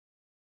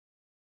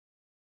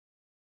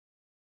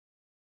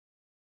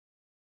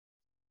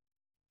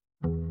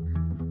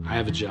I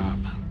have a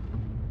job.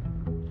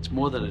 It's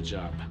more than a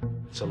job.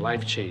 It's a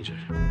life changer.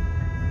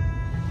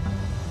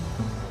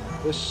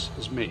 This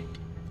is me.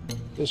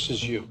 This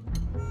is you.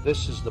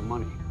 This is the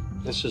money.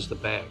 This is the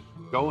bag.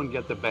 Go and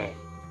get the bag.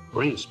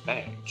 Bring this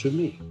bag to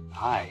me.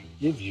 I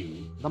give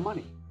you the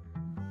money.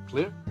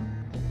 Clear?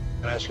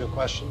 Can I ask you a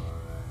question?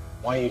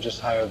 Why don't you just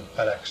hire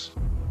FedEx?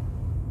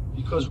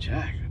 Because,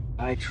 Jack,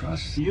 I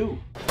trust you.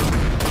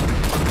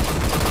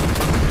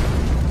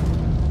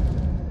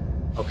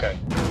 Okay.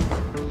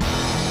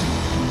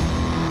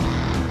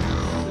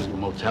 There's a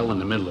motel in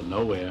the middle of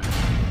nowhere.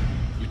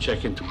 You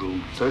check into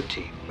room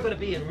 13. You're gonna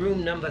be in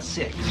room number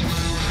 6.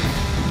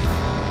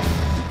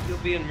 You'll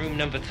be in room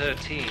number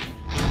 13.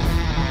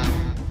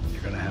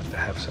 You're gonna have to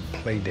have some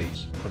play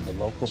dates for the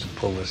locals to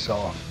pull this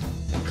off.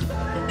 Let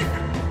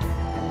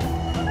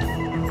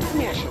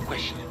me ask you a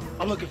question.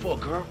 I'm looking for a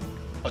girl,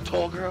 a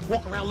tall girl,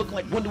 walk around looking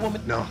like Wonder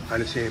Woman. No, I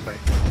didn't see anybody.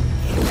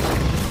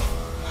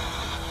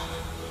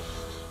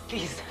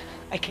 Please,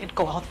 I can't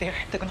go out there.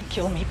 They're gonna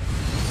kill me.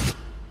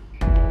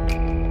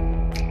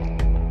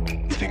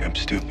 You think I'm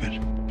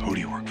stupid? Who do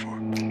you work for?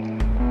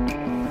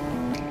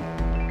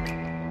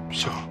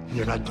 So,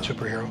 you're not a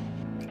superhero?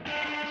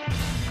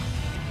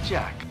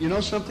 Jack, you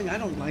know something? I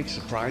don't like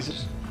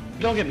surprises.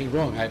 Don't get me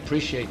wrong, I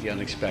appreciate the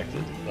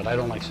unexpected, but I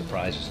don't like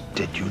surprises.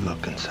 Did you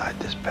look inside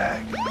this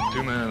bag?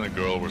 2 men and a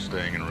girl were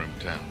staying in room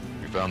 10.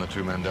 We found the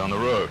 2 men down the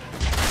road.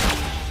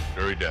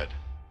 Very dead.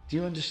 Do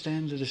you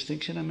understand the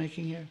distinction I'm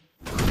making here?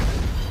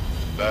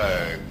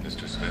 Bag,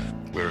 Mr. Smith.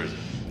 Where is it?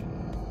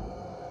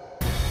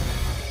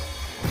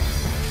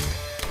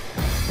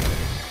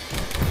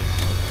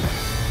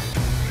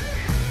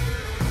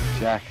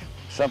 Jack,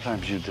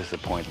 sometimes you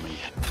disappoint me.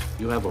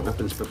 You have a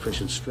weapons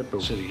proficient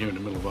stripper sitting here in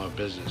the middle of our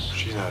business.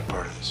 She's not a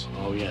part of this.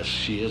 Oh, yes,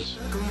 she is.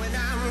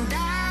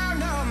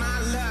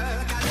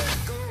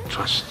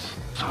 Trust,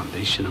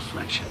 foundation of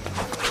friendship.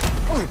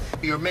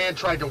 Your man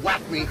tried to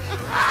whack me.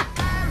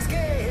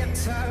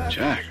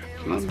 Jack,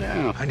 calm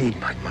down. I need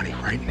my money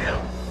right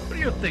now. What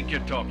do you think you're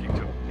talking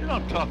to? You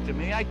don't talk to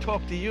me, I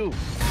talk to you.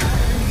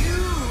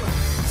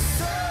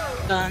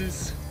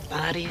 Guns,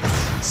 bodies.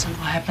 So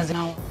what happens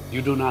now?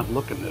 You do not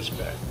look in this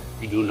bag.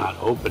 You do not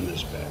open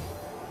this bag.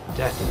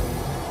 Death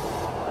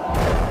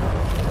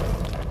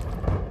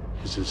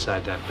is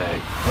inside that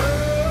bag.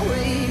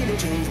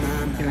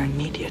 You're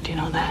an idiot, you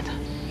know that?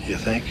 You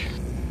think?